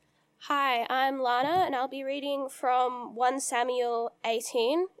Hi, I'm Lana, and I'll be reading from 1 Samuel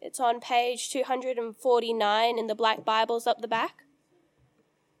 18. It's on page 249 in the black Bibles up the back.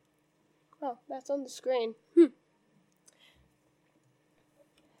 Oh, that's on the screen.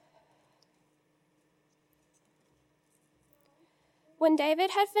 When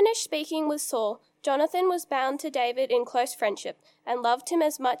David had finished speaking with Saul, Jonathan was bound to David in close friendship and loved him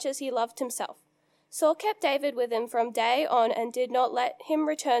as much as he loved himself. Saul kept David with him from day on and did not let him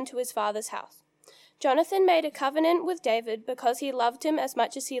return to his father's house. Jonathan made a covenant with David because he loved him as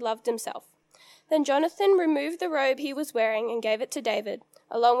much as he loved himself. Then Jonathan removed the robe he was wearing and gave it to David,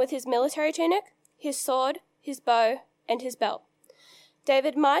 along with his military tunic, his sword, his bow, and his belt.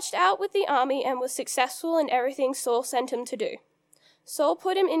 David marched out with the army and was successful in everything Saul sent him to do. Saul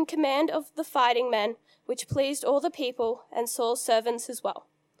put him in command of the fighting men, which pleased all the people and Saul's servants as well.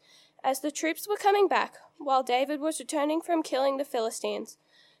 As the troops were coming back, while David was returning from killing the Philistines,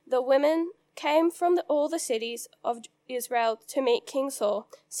 the women came from all the cities of Israel to meet King Saul,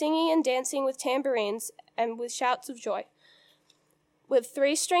 singing and dancing with tambourines and with shouts of joy, with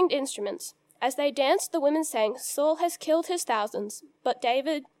three-stringed instruments. As they danced, the women sang, "Saul has killed his thousands, but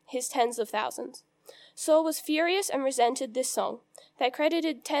David his tens of thousands." Saul was furious and resented this song. They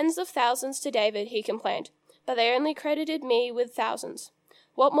credited tens of thousands to David, he complained, but they only credited me with thousands.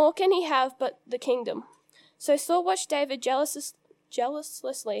 What more can he have but the kingdom? So Saul watched David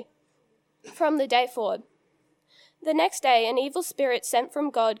jealously from the day forward. The next day, an evil spirit sent from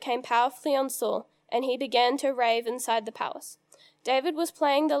God came powerfully on Saul, and he began to rave inside the palace. David was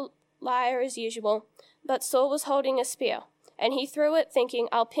playing the lyre as usual, but Saul was holding a spear, and he threw it, thinking,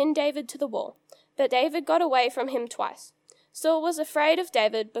 "I'll pin David to the wall." But David got away from him twice. Saul was afraid of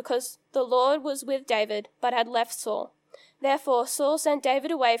David because the Lord was with David, but had left Saul. Therefore Saul sent David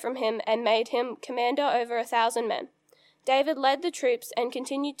away from him and made him commander over 1,000 men. David led the troops and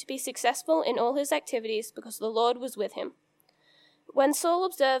continued to be successful in all his activities because the Lord was with him. When Saul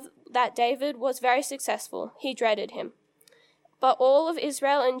observed that David was very successful, he dreaded him. But all of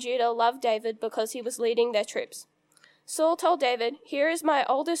Israel and Judah loved David because he was leading their troops. Saul told David, "Here is my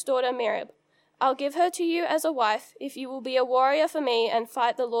oldest daughter Merab. I'll give her to you as a wife if you will be a warrior for me and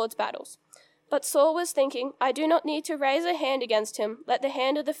fight the Lord's battles." But Saul was thinking, "I do not need to raise a hand against him. Let the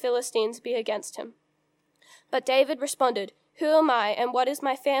hand of the Philistines be against him." But David responded, "Who am I, and what is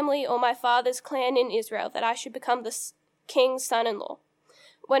my family or my father's clan in Israel, that I should become the king's son-in-law?"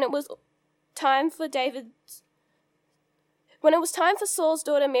 When it was time for Saul's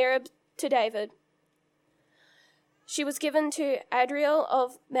daughter Merab to David, she was given to Adriel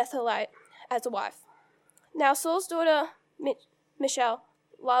of Metholite as a wife. Now Saul's daughter Michal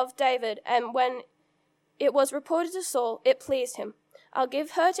loved David, and when it was reported to Saul, it pleased him. "I'll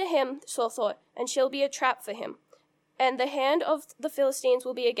give her to him," Saul thought, "and she'll be a trap for him, and the hand of the Philistines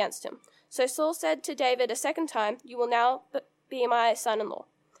will be against him." So Saul said to David a second time, "You will now be my son-in-law."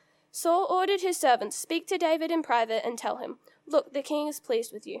 Saul ordered his servants, "Speak to David in private and tell him, 'Look, the king is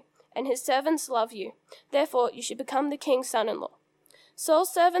pleased with you, and his servants love you. Therefore you should become the king's son-in-law.'"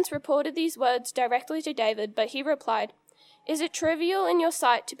 Saul's servants reported these words directly to David, but he replied, "Is it trivial in your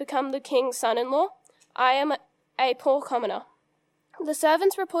sight to become the king's son-in-law? I am a poor commoner." The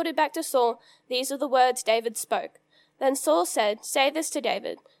servants reported back to Saul, "These are the words David spoke." Then Saul said, "Say this to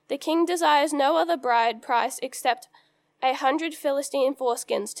David, 'The king desires no other bride price except 100 Philistine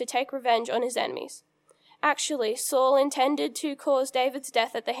foreskins to take revenge on his enemies." Actually, Saul intended to cause David's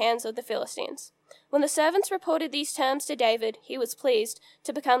death at the hands of the Philistines. When the servants reported these terms to David, he was pleased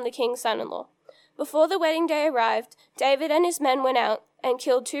to become the king's son-in-law. Before the wedding day arrived, David and his men went out and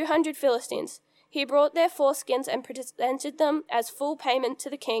killed 200 Philistines. He brought their foreskins and presented them as full payment to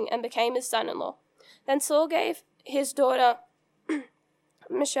the king and became his son-in-law. Then Saul gave his daughter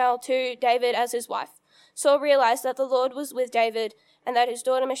Michal to David as his wife. Saul realized that the Lord was with David and that his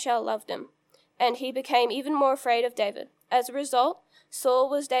daughter Michal loved him, and he became even more afraid of David. As a result, Saul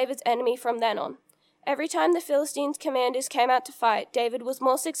was David's enemy from then on. Every time the Philistines' commanders came out to fight, David was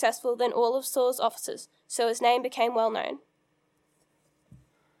more successful than all of Saul's officers, so his name became well known.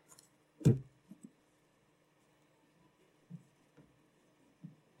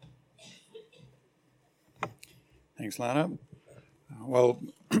 Thanks, Lana. Well,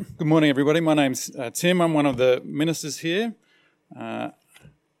 good morning, everybody. My name's Tim. I'm one of the ministers here.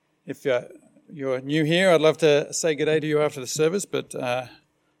 If you're new here, I'd love to say good day to you after the service, but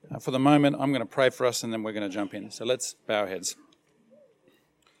for the moment, I'm going to pray for us and then we're going to jump in. So let's bow our heads.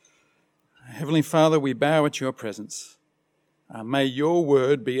 Heavenly Father, we bow at your presence. May your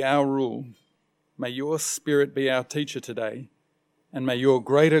word be our rule. May your spirit be our teacher today. And may your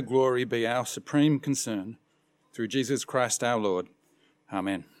greater glory be our supreme concern. Through Jesus Christ our Lord.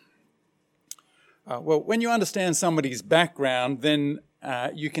 Amen. Well, when you understand somebody's background, then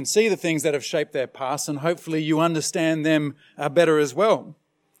you can see the things that have shaped their past, and hopefully you understand them better as well.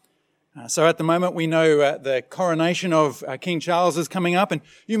 So at the moment we know the coronation of King Charles is coming up, and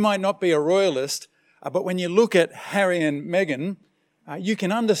you might not be a royalist, but when you look at Harry and Meghan, you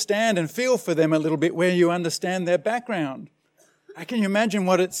can understand and feel for them a little bit where you understand their background. Can you imagine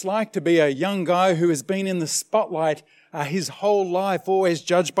what it's like to be a young guy who has been in the spotlight his whole life, always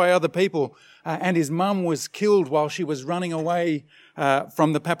judged by other people, and his mum was killed while she was running away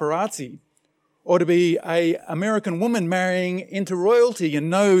from the paparazzi? Or to be an American woman marrying into royalty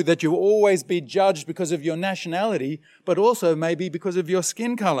and know that you'll always be judged because of your nationality, but also maybe because of your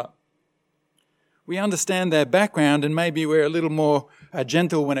skin colour. We understand their background, and maybe we're a little more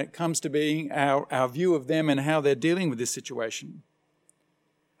gentle when it comes to being our view of them and how they're dealing with this situation.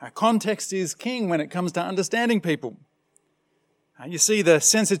 Our context is king when it comes to understanding people. You see the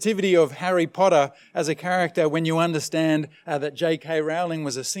sensitivity of Harry Potter as a character when you understand that J.K. Rowling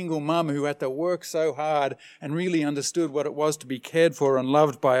was a single mum who had to work so hard and really understood what it was to be cared for and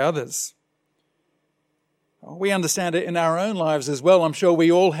loved by others. We understand it in our own lives as well. I'm sure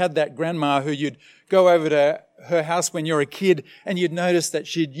we all had that grandma who you'd go over to her house when you're a kid and you'd notice that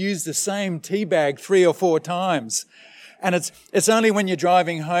she'd used the same tea bag 3 or 4 times. And it's only when you're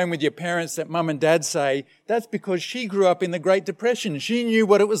driving home with your parents that mum and dad say, that's because she grew up in the Great Depression. She knew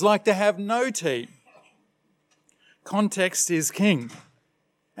what it was like to have no tea. Context is king.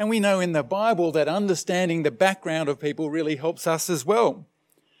 And we know in the Bible that understanding the background of people really helps us as well.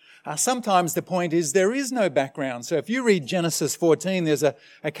 Sometimes the point is there is no background. So if you read Genesis 14, there's a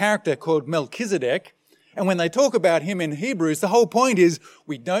character called Melchizedek. And when they talk about him in Hebrews, the whole point is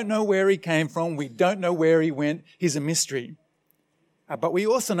we don't know where he came from. We don't know where he went. He's a mystery. But we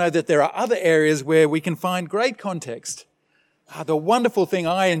also know that there are other areas where we can find great context. The wonderful thing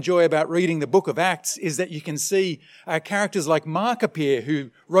I enjoy about reading the book of Acts is that you can see characters like Mark appear, who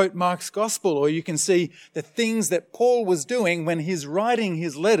wrote Mark's gospel, or you can see the things that Paul was doing when he's writing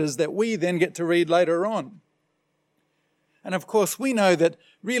his letters that we then get to read later on. And of course, we know that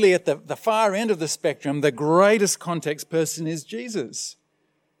really at the far end of the spectrum, the greatest context person is Jesus.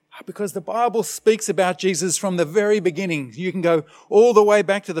 Because the Bible speaks about Jesus from the very beginning. You can go all the way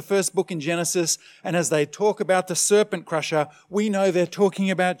back to the first book in Genesis, and as they talk about the serpent crusher, we know they're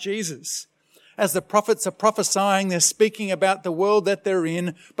talking about Jesus. As the prophets are prophesying, they're speaking about the world that they're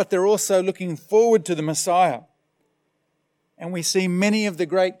in, but they're also looking forward to the Messiah. And we see many of the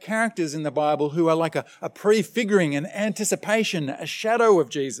great characters in the Bible who are like a prefiguring, an anticipation, a shadow of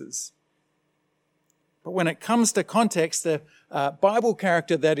Jesus. But when it comes to context, the Bible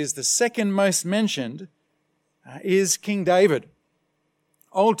character that is the second most mentioned is King David.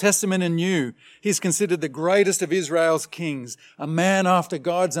 Old Testament and New, he's considered the greatest of Israel's kings, a man after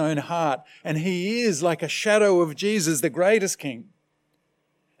God's own heart, and he is like a shadow of Jesus, the greatest king.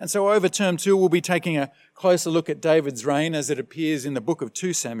 And so over term 2, we'll be taking a closer look at David's reign as it appears in the book of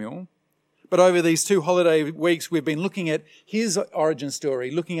 2 Samuel. But over these 2 holiday weeks, we've been looking at his origin story,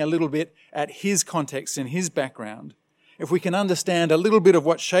 looking a little bit at his context and his background. If we can understand a little bit of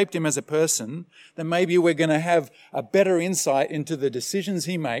what shaped him as a person, then maybe we're going to have a better insight into the decisions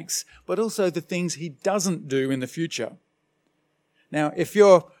he makes, but also the things he doesn't do in the future. Now, if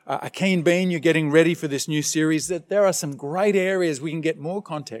you're a keen bean, you're getting ready for this new series, that there are some great areas we can get more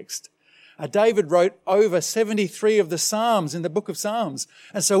context. David wrote over 73 of the Psalms in the book of Psalms.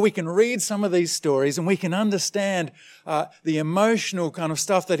 And so we can read some of these stories and we can understand the emotional kind of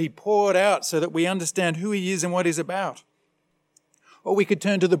stuff that he poured out so that we understand who he is and what he's about. Or we could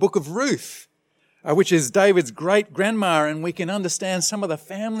turn to the book of Ruth, which is David's great-grandma, and we can understand some of the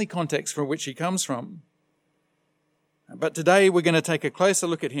family context from which he comes from. But today we're going to take a closer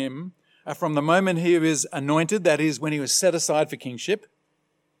look at him from the moment he was anointed, that is when he was set aside for kingship,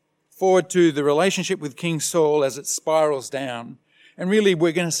 forward to the relationship with King Saul as it spirals down. And really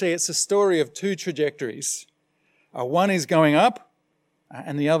we're going to see it's a story of 2 trajectories. One is going up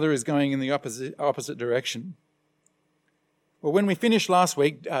and the other is going in the opposite direction. Well, when we finished last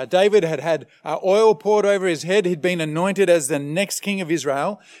week, David had oil poured over his head. He'd been anointed as the next king of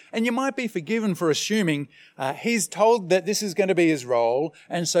Israel. And you might be forgiven for assuming he's told that this is going to be his role.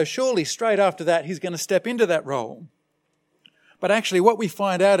 And so surely straight after that, he's going to step into that role. But actually what we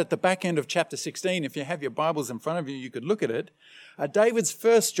find out at the back end of chapter 16, if you have your Bibles in front of you, you could look at it. David's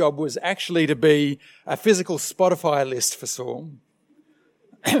first job was actually to be a physical Spotify list for Saul.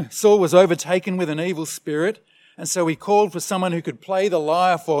 Saul was overtaken with an evil spirit. And so he called for someone who could play the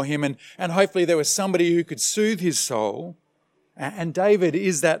lyre for him, and hopefully there was somebody who could soothe his soul. And David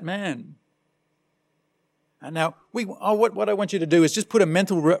is that man. Now, what I want you to do is just put a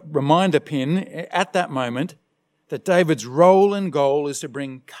mental reminder pin at that moment that David's role and goal is to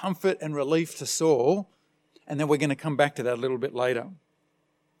bring comfort and relief to Saul, and then we're going to come back to that a little bit later.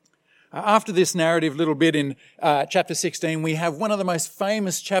 After this narrative little bit in chapter 16, we have one of the most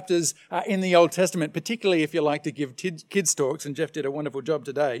famous chapters in the Old Testament, particularly if you like to give kids talks, and Jeff did a wonderful job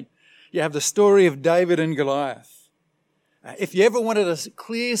today. You have the story of David and Goliath. If you ever wanted a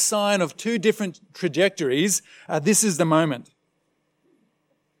clear sign of two different trajectories, this is the moment.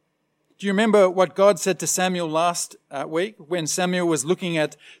 Do you remember what God said to Samuel last week when Samuel was looking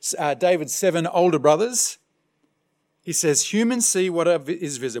at David's 7 older brothers? He says, humans see what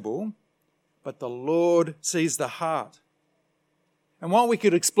is visible, but the Lord sees the heart. And while we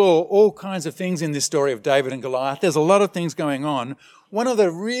could explore all kinds of things in this story of David and Goliath, there's a lot of things going on. One of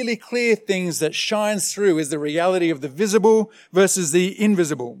the really clear things that shines through is the reality of the visible versus the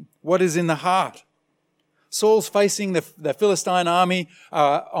invisible. What is in the heart? Saul's facing the Philistine army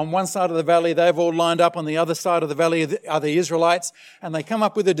on one side of the valley. They've all lined up. On the other side of the valley are the Israelites. And they come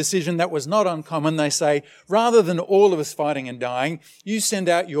up with a decision that was not uncommon. They say, rather than all of us fighting and dying, you send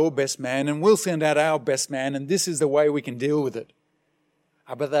out your best man and we'll send out our best man, and this is the way we can deal with it.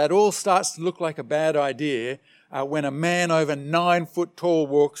 But that all starts to look like a bad idea when a man over 9 foot tall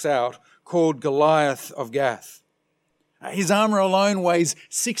walks out called Goliath of Gath. His armor alone weighs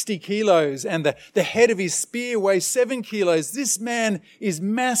 60 kilos and the head of his spear weighs 7 kilos. This man is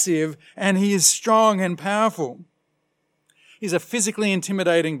massive and he is strong and powerful. He's a physically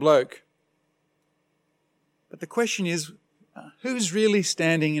intimidating bloke. But the question is, who's really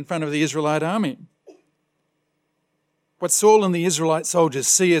standing in front of the Israelite army? What Saul and the Israelite soldiers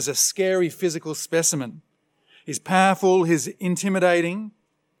see as a scary physical specimen. He's powerful, he's intimidating.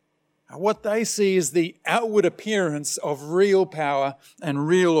 What they see is the outward appearance of real power and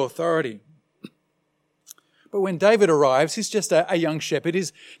real authority. But when David arrives, he's just a young shepherd.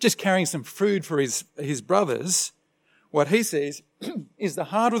 He's just carrying some food for his brothers. What he sees is the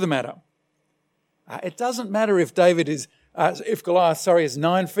heart of the matter. It doesn't matter if Goliath is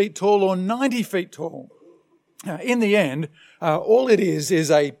 9 feet tall or 90 feet tall. In the end, all it is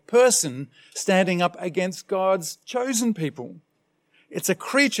a person standing up against God's chosen people. It's a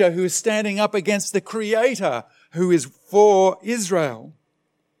creature who is standing up against the Creator who is for Israel.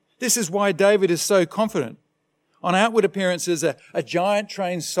 This is why David is so confident. On outward appearances, a giant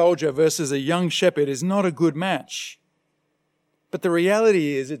trained soldier versus a young shepherd is not a good match. But the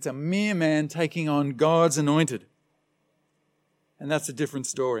reality is it's a mere man taking on God's anointed. And that's a different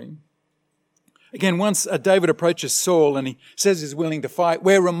story. Again, once David approaches Saul and he says he's willing to fight,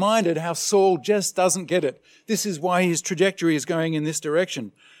 we're reminded how Saul just doesn't get it. This is why his trajectory is going in this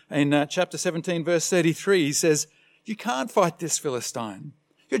direction. In chapter 17, verse 33, he says, you can't fight this Philistine.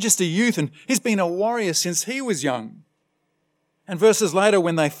 You're just a youth and he's been a warrior since he was young. And verses later,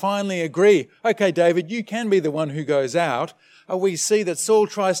 when they finally agree, okay, David, you can be the one who goes out, we see that Saul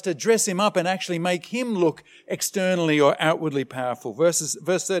tries to dress him up and actually make him look externally or outwardly powerful. Verse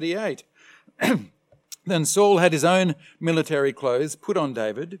 38. Then Saul had his own military clothes put on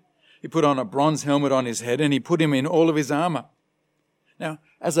David. He put on a bronze helmet on his head and he put him in all of his armor. Now,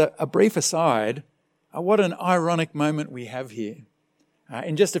 as a brief aside, what an ironic moment we have here.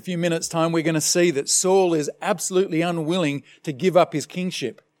 In just a few minutes' time, we're going to see that Saul is absolutely unwilling to give up his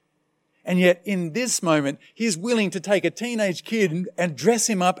kingship. And yet in this moment, he's willing to take a teenage kid and dress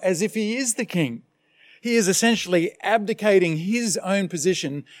him up as if he is the king. He is essentially abdicating his own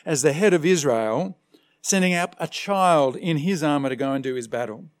position as the head of Israel, sending up a child in his armor to go and do his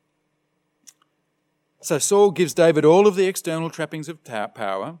battle. So Saul gives David all of the external trappings of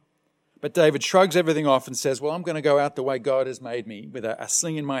power, but David shrugs everything off and says, well, I'm going to go out the way God has made me, with a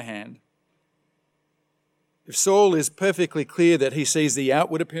sling in my hand. If Saul is perfectly clear that he sees the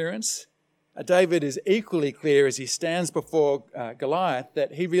outward appearance, David is equally clear as he stands before Goliath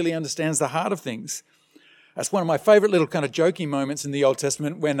that he really understands the heart of things. That's one of my favourite little kind of joking moments in the Old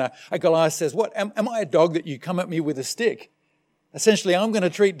Testament when a Goliath says, what, am I a dog that you come at me with a stick? Essentially, I'm going to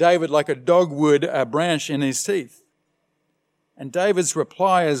treat David like a dog would a branch in his teeth. And David's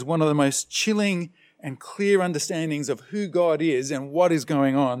reply is one of the most chilling and clear understandings of who God is and what is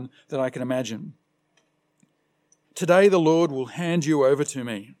going on that I can imagine. Today the Lord will hand you over to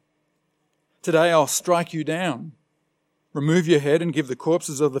me. Today I'll strike you down. Remove your head and give the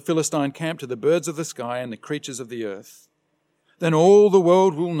corpses of the Philistine camp to the birds of the sky and the creatures of the earth. Then all the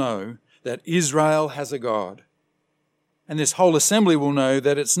world will know that Israel has a God. And this whole assembly will know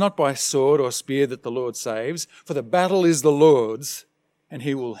that it's not by sword or spear that the Lord saves, for the battle is the Lord's, and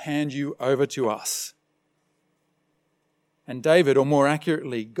he will hand you over to us. And David, or more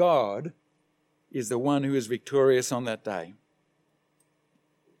accurately, God, is the one who is victorious on that day.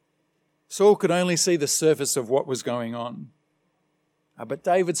 Saul could only see the surface of what was going on, but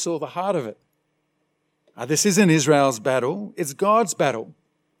David saw the heart of it. This isn't Israel's battle, it's God's battle.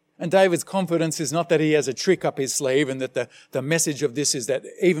 And David's confidence is not that he has a trick up his sleeve and that the message of this is that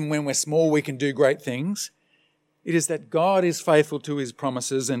even when we're small we can do great things. It is that God is faithful to his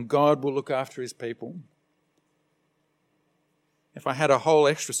promises and God will look after his people. If I had a whole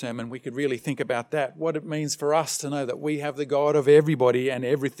extra sermon, we could really think about that, what it means for us to know that we have the God of everybody and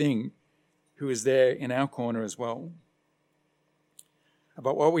everything who is there in our corner as well.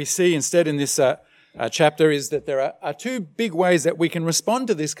 But what we see instead in this chapter is that there are two big ways that we can respond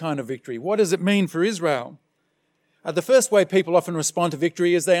to this kind of victory. What does it mean for Israel? The first way people often respond to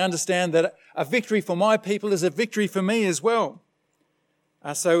victory is they understand that a victory for my people is a victory for me as well.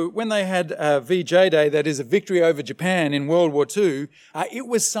 So when they had VJ Day, that is a victory over Japan in World War II, it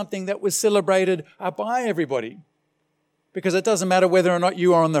was something that was celebrated by everybody. Because it doesn't matter whether or not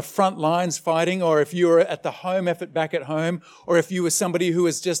you are on the front lines fighting, or if you were at the home effort back at home, or if you were somebody who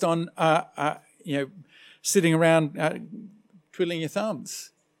was just on, sitting around twiddling your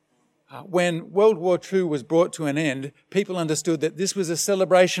thumbs. When World War II was brought to an end, people understood that this was a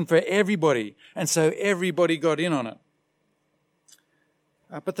celebration for everybody, and so everybody got in on it.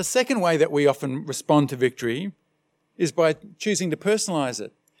 But the second way that we often respond to victory is by choosing to personalize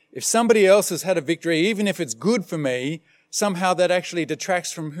it. If somebody else has had a victory, even if it's good for me, somehow that actually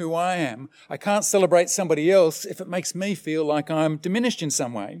detracts from who I am. I can't celebrate somebody else if it makes me feel like I'm diminished in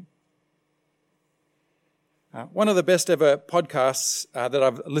some way. One of the best ever podcasts that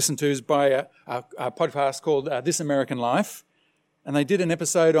I've listened to is by a podcast called This American Life. And they did an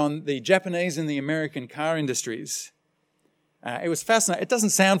episode on the Japanese and the American car industries. It was fascinating. It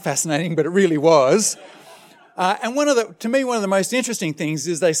doesn't sound fascinating, but it really was. And to me, one of the most interesting things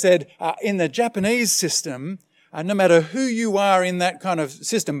is they said in the Japanese system, no matter who you are in that kind of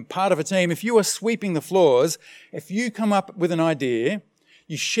system, part of a team, if you are sweeping the floors, if you come up with an idea,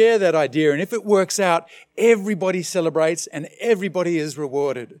 you share that idea, and if it works out, everybody celebrates and everybody is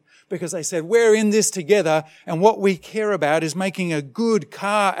rewarded. Because they said, we're in this together, and what we care about is making a good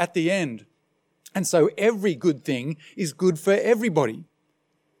car at the end. And so every good thing is good for everybody.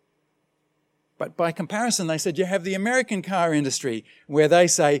 But by comparison, they said you have the American car industry where they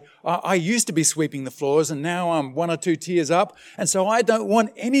say, I used to be sweeping the floors and now I'm one or two tiers up. And so I don't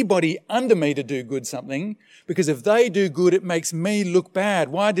want anybody under me to do good something, because if they do good, it makes me look bad.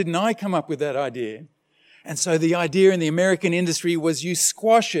 Why didn't I come up with that idea? And so the idea in the American industry was you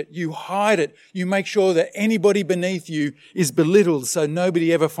squash it, you hide it, you make sure that anybody beneath you is belittled so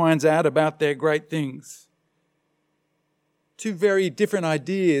nobody ever finds out about their great things. Two very different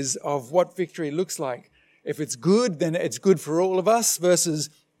ideas of what victory looks like. If it's good, then it's good for all of us, versus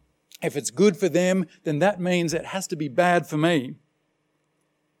if it's good for them, then that means it has to be bad for me.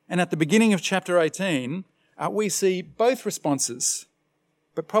 And at the beginning of chapter 18, we see both responses,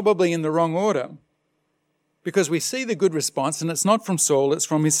 but probably in the wrong order. Because we see the good response, and it's not from Saul, it's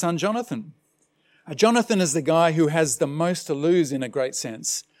from his son Jonathan. Jonathan is the guy who has the most to lose in a great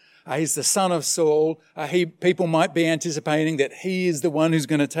sense. He's the son of Saul. People might be anticipating that he is the one who's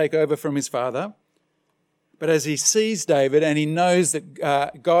going to take over from his father. But as he sees David and he knows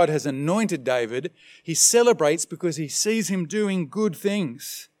that God has anointed David, he celebrates because he sees him doing good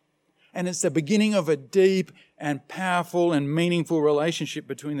things. And it's the beginning of a deep and powerful and meaningful relationship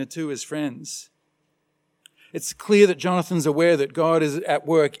between the two as friends. It's clear that Jonathan's aware that God is at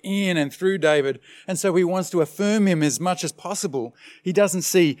work in and through David, and so he wants to affirm him as much as possible. He doesn't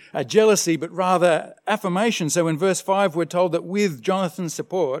see a jealousy, but rather affirmation. So in verse 5, we're told that with Jonathan's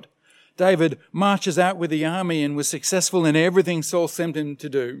support, David marches out with the army and was successful in everything Saul sent him to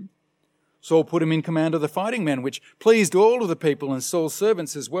do. Saul put him in command of the fighting men, which pleased all of the people and Saul's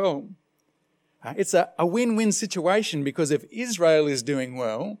servants as well. It's a win-win situation, because if Israel is doing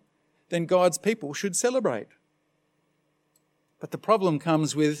well, then God's people should celebrate. But the problem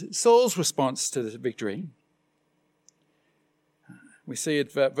comes with Saul's response to the victory. We see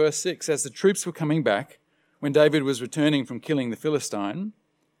it at verse 6. As the troops were coming back, when David was returning from killing the Philistine,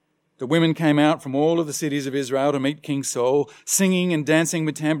 the women came out from all of the cities of Israel to meet King Saul, singing and dancing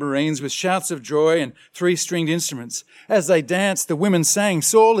with tambourines, with shouts of joy and three-stringed instruments. As they danced, the women sang,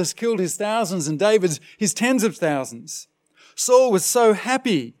 Saul has killed his thousands and David his tens of thousands. Saul was so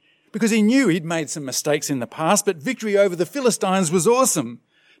happy, because he knew he'd made some mistakes in the past, but victory over the Philistines was awesome.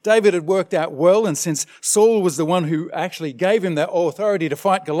 David had worked out well, and since Saul was the one who actually gave him that authority to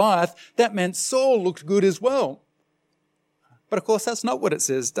fight Goliath, that meant Saul looked good as well. But of course, that's not what it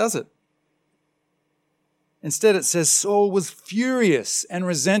says, does it? Instead, it says Saul was furious and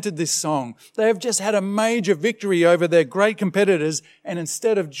resented this song. They have just had a major victory over their great competitors, and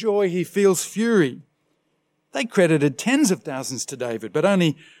instead of joy, he feels fury. They credited tens of thousands to David, but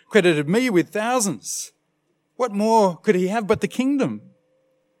only credited me with thousands. What more could he have but the kingdom?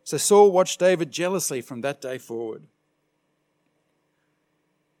 So Saul watched David jealously from that day forward.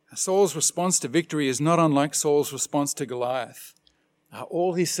 Saul's response to victory is not unlike Saul's response to Goliath.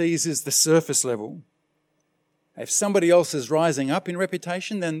 All he sees is the surface level. If somebody else is rising up in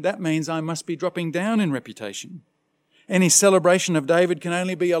reputation, then that means I must be dropping down in reputation. Any celebration of David can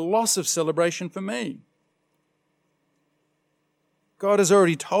only be a loss of celebration for me. God has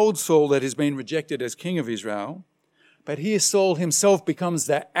already told Saul that he's been rejected as king of Israel, but here Saul himself becomes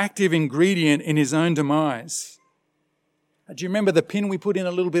the active ingredient in his own demise. Do you remember the pin we put in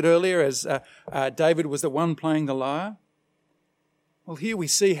a little bit earlier as David was the one playing the lyre? Well, here we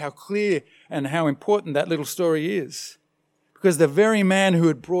see how clear and how important that little story is. Because the very man who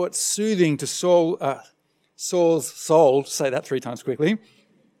had brought soothing to Saul's soul, say that 3 times quickly,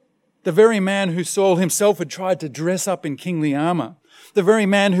 the very man who Saul himself had tried to dress up in kingly armor, the very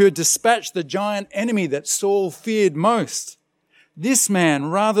man who had dispatched the giant enemy that Saul feared most, this man,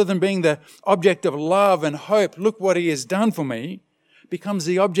 rather than being the object of love and hope, look what he has done for me, becomes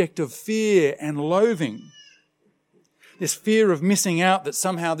the object of fear and loathing. This fear of missing out that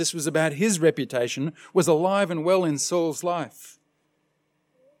somehow this was about his reputation was alive and well in Saul's life.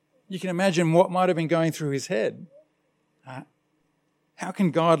 You can imagine what might have been going through his head. How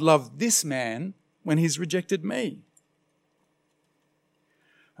can God love this man when he's rejected me?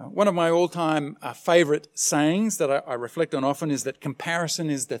 One of my all-time favourite sayings that I reflect on often is that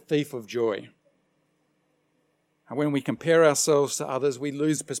comparison is the thief of joy. When we compare ourselves to others, we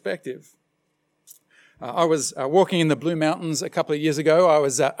lose perspective. I was walking in the Blue Mountains a couple of years ago. I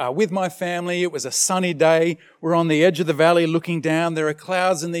was with my family. It was a sunny day. We're on the edge of the valley looking down. There are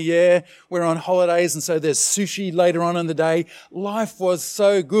clouds in the air. We're on holidays, and so there's sushi later on in the day. Life was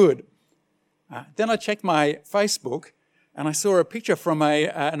so good. Then I checked my Facebook, and I saw a picture from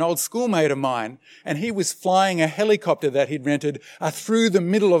an old schoolmate of mine, and he was flying a helicopter that he'd rented through the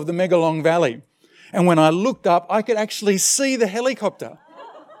middle of the Megalong Valley. And when I looked up, I could actually see the helicopter.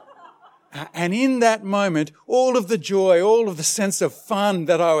 And in that moment, all of the joy, all of the sense of fun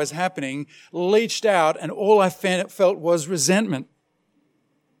that I was happening leached out, and all I felt was resentment.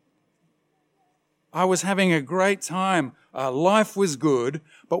 I was having a great time. Life was good,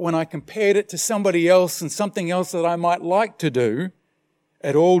 but when I compared it to somebody else and something else that I might like to do,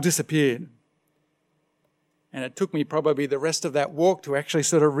 it all disappeared. And it took me probably the rest of that walk to actually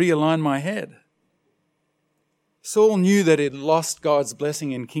sort of realign my head. Saul knew that he'd lost God's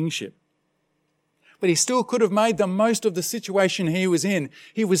blessing in kingship, but he still could have made the most of the situation he was in.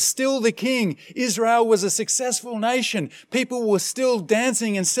 He was still the king. Israel was a successful nation. People were still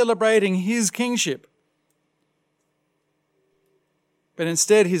dancing and celebrating his kingship. But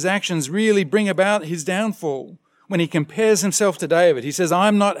instead, his actions really bring about his downfall. When he compares himself to David, he says,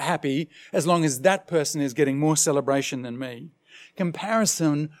 I'm not happy as long as that person is getting more celebration than me.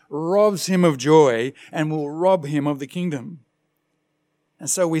 Comparison robs him of joy and will rob him of the kingdom. And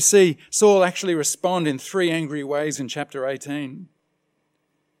so we see Saul actually respond in 3 angry ways in chapter 18.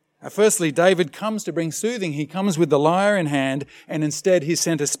 Firstly, David comes to bring soothing. He comes with the lyre in hand, and instead he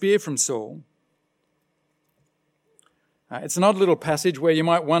sent a spear from Saul. It's an odd little passage where you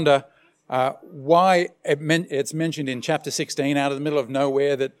might wonder why it's mentioned in chapter 16 out of the middle of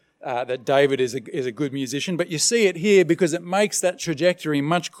nowhere that David is a good musician. But you see it here because it makes that trajectory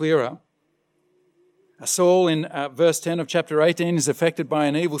much clearer. Saul in verse 10 of chapter 18 is affected by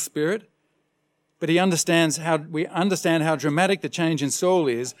an evil spirit, but we understand how dramatic the change in Saul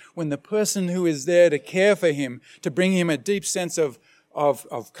is when the person who is there to care for him, to bring him a deep sense of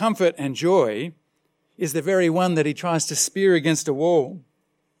comfort and joy, is the very one that he tries to spear against a wall.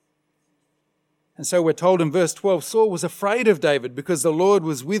 And so we're told in verse 12, Saul was afraid of David because the Lord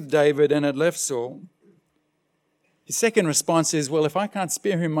was with David and had left Saul. His second response is, well, if I can't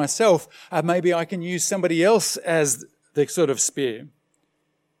spear him myself, maybe I can use somebody else as the sort of spear.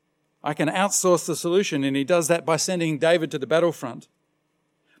 I can outsource the solution, and he does that by sending David to the battlefront.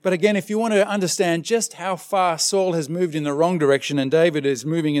 But again, if you want to understand just how far Saul has moved in the wrong direction and David is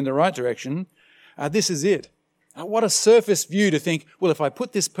moving in the right direction, this is it. What a surface view to think, well, if I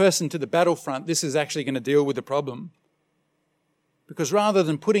put this person to the battlefront, this is actually going to deal with the problem. Because rather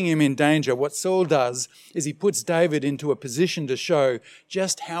than putting him in danger, what Saul does is he puts David into a position to show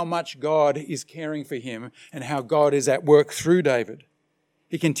just how much God is caring for him and how God is at work through David.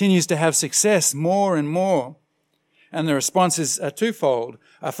 He continues to have success more and more. And the response is twofold.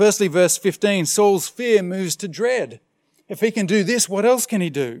 Firstly, verse 15, Saul's fear moves to dread. If he can do this, what else can he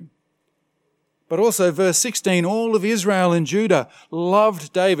do? But also verse 16, all of Israel and Judah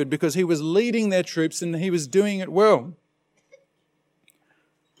loved David because he was leading their troops and he was doing it well.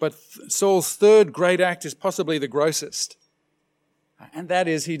 But Saul's third great act is possibly the grossest. And that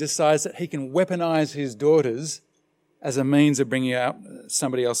is he decides that he can weaponize his daughters as a means of bringing out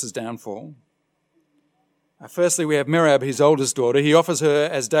somebody else's downfall. Firstly, we have Merab, his oldest daughter. He offers her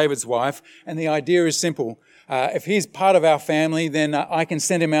as David's wife, and the idea is simple. If he's part of our family, then I can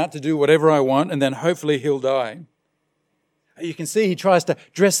send him out to do whatever I want, and then hopefully he'll die. You can see he tries to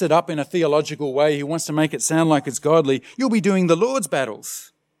dress it up in a theological way. He wants to make it sound like it's godly. You'll be doing the Lord's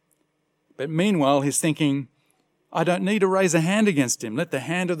battles. But meanwhile, he's thinking, I don't need to raise a hand against him. Let the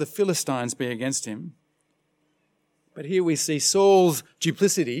hand of the Philistines be against him. But here we see Saul's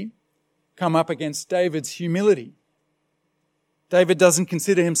duplicity come up against David's humility. David doesn't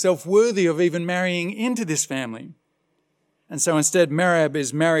consider himself worthy of even marrying into this family. And so instead, Merab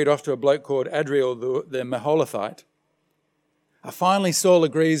is married off to a bloke called Adriel the Maholathite. Finally, Saul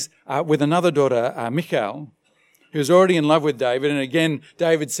agrees with another daughter, Michal, who's already in love with David. And again,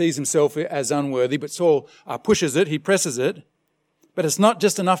 David sees himself as unworthy, but Saul pushes it, he presses it. But it's not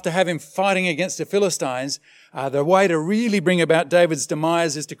just enough to have him fighting against the Philistines. The way to really bring about David's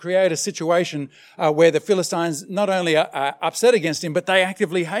demise is to create a situation where the Philistines not only are upset against him, but they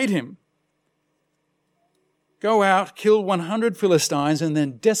actively hate him. Go out, kill 100 Philistines, and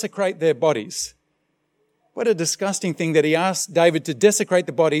then desecrate their bodies. What a disgusting thing that he asked David to desecrate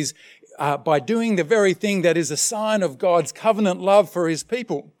the bodies by doing the very thing that is a sign of God's covenant love for his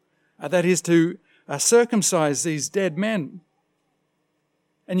people. That is to circumcise these dead men.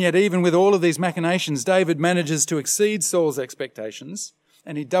 And yet, even with all of these machinations, David manages to exceed Saul's expectations,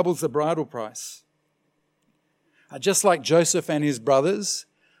 and he doubles the bridal price. Just like Joseph and his brothers,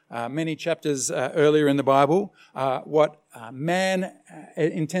 many chapters earlier in the Bible, what man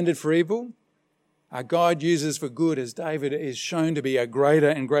intended for evil, God uses for good, as David is shown to be a greater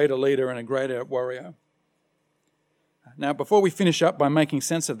and greater leader and a greater warrior. Now, before we finish up by making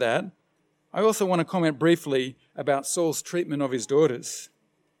sense of that, I also want to comment briefly about Saul's treatment of his daughters.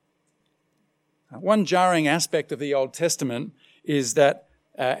 One jarring aspect of the Old Testament is that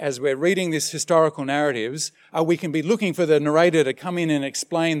as we're reading these historical narratives, we can be looking for the narrator to come in and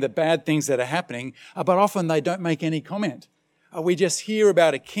explain the bad things that are happening, but often they don't make any comment. We just hear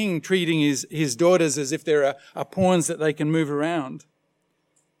about a king treating his daughters as if they're pawns that they can move around.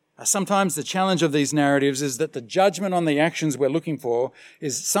 Sometimes the challenge of these narratives is that the judgment on the actions we're looking for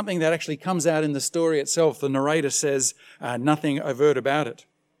is something that actually comes out in the story itself. The narrator says nothing overt about it.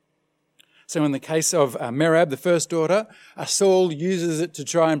 So in the case of Merab, the first daughter, Saul uses it to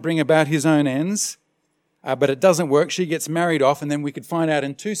try and bring about his own ends, but it doesn't work. She gets married off, and then we could find out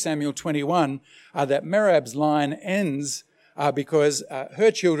in 2 Samuel 21 that Merab's line ends because her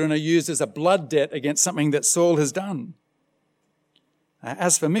children are used as a blood debt against something that Saul has done.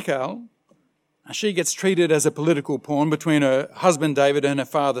 As for Michal, she gets treated as a political pawn between her husband David and her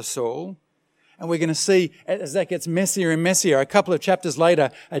father Saul. And we're going to see, as that gets messier and messier, a couple of chapters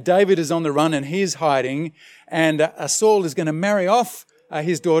later, David is on the run and he's hiding, and Saul is going to marry off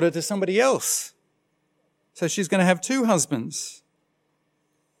his daughter to somebody else. So she's going to have 2 husbands.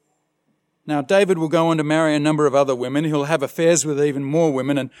 Now, David will go on to marry a number of other women. He'll have affairs with even more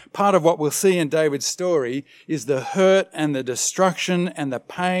women. And part of what we'll see in David's story is the hurt and the destruction and the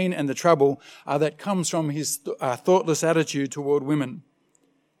pain and the trouble that comes from his thoughtless attitude toward women.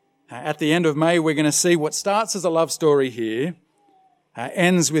 At the end of May, we're going to see what starts as a love story here,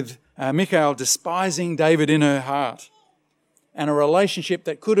 ends with Michal despising David in her heart. And a relationship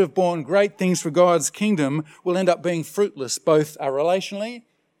that could have borne great things for God's kingdom will end up being fruitless, both relationally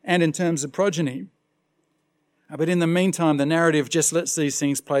and in terms of progeny. But in the meantime, the narrative just lets these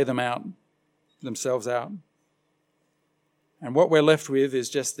things play themselves out. And what we're left with is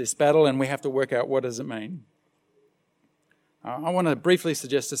just this battle, and we have to work out what does it mean. I want to briefly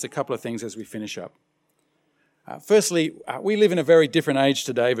suggest just a couple of things as we finish up. Firstly, we live in a very different age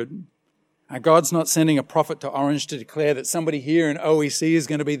to David. God's not sending a prophet to Orange to declare that somebody here in OEC is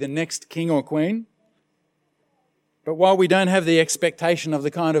going to be the next king or queen. But while we don't have the expectation of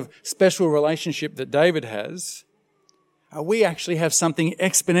the kind of special relationship that David has, we actually have something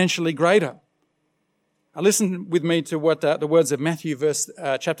exponentially greater. Listen with me to what the words of Matthew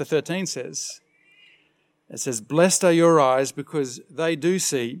chapter 13 says. It says, "Blessed are your eyes because they do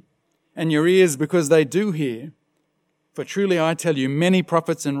see, and your ears because they do hear. For truly I tell you, many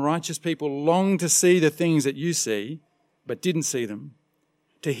prophets and righteous people long to see the things that you see, but didn't see them.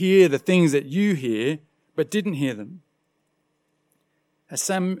 To hear the things that you hear, but didn't hear them. As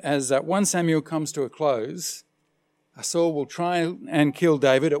 1 Samuel comes to a close, Saul will try and kill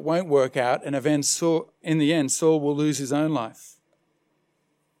David. It won't work out, and in the end, Saul will lose his own life,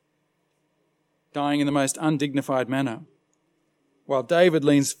 dying in the most undignified manner, while David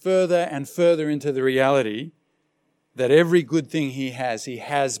leans further and further into the reality that every good thing he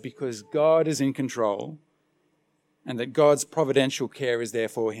has because God is in control and that God's providential care is there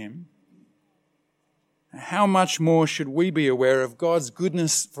for him. How much more should we be aware of God's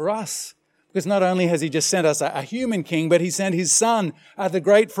goodness for us? Because not only has he just sent us a human king, but he sent his son, the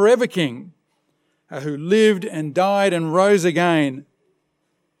great forever king, who lived and died and rose again.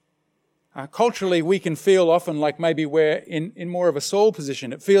 Culturally, we can feel often like maybe we're in more of a Saul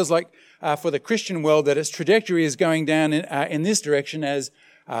position. It feels like for the Christian world that its trajectory is going down in this direction as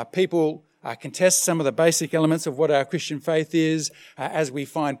people contest some of the basic elements of what our Christian faith is, as we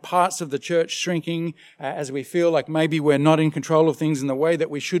find parts of the church shrinking, as we feel like maybe we're not in control of things in the way that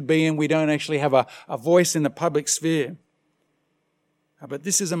we should be and we don't actually have a voice in the public sphere. But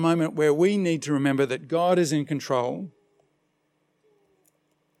this is a moment where we need to remember that God is in control,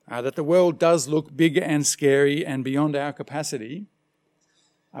 that the world does look big and scary and beyond our capacity,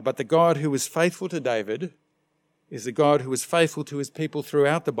 but the God who was faithful to David is the God who is faithful to his people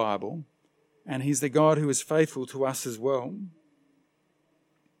throughout the Bible, and he's the God who is faithful to us as well.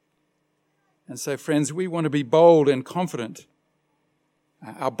 And so, friends, we want to be bold and confident.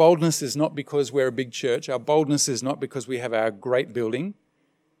 Our boldness is not because we're a big church. Our boldness is not because we have our great building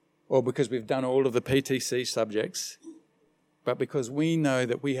or because we've done all of the PTC subjects, but because we know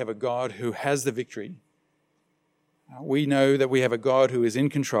that we have a God who has the victory. We know that we have a God who is in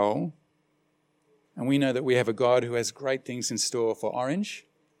control, and we know that we have a God who has great things in store for Orange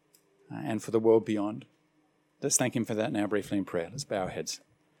and for the world beyond. Let's thank him for that now briefly in prayer. Let's bow our heads.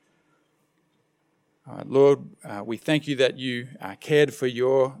 Lord, we thank you that you cared for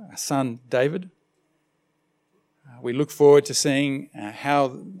your son David. We look forward to seeing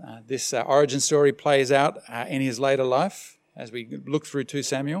how this origin story plays out in his later life as we look through 2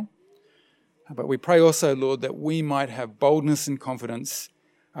 Samuel. But we pray also, Lord, that we might have boldness and confidence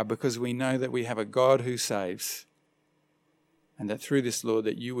because we know that we have a God who saves, and that through this, Lord,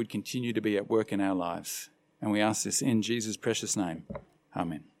 that you would continue to be at work in our lives. And we ask this in Jesus' precious name.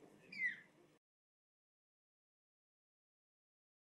 Amen.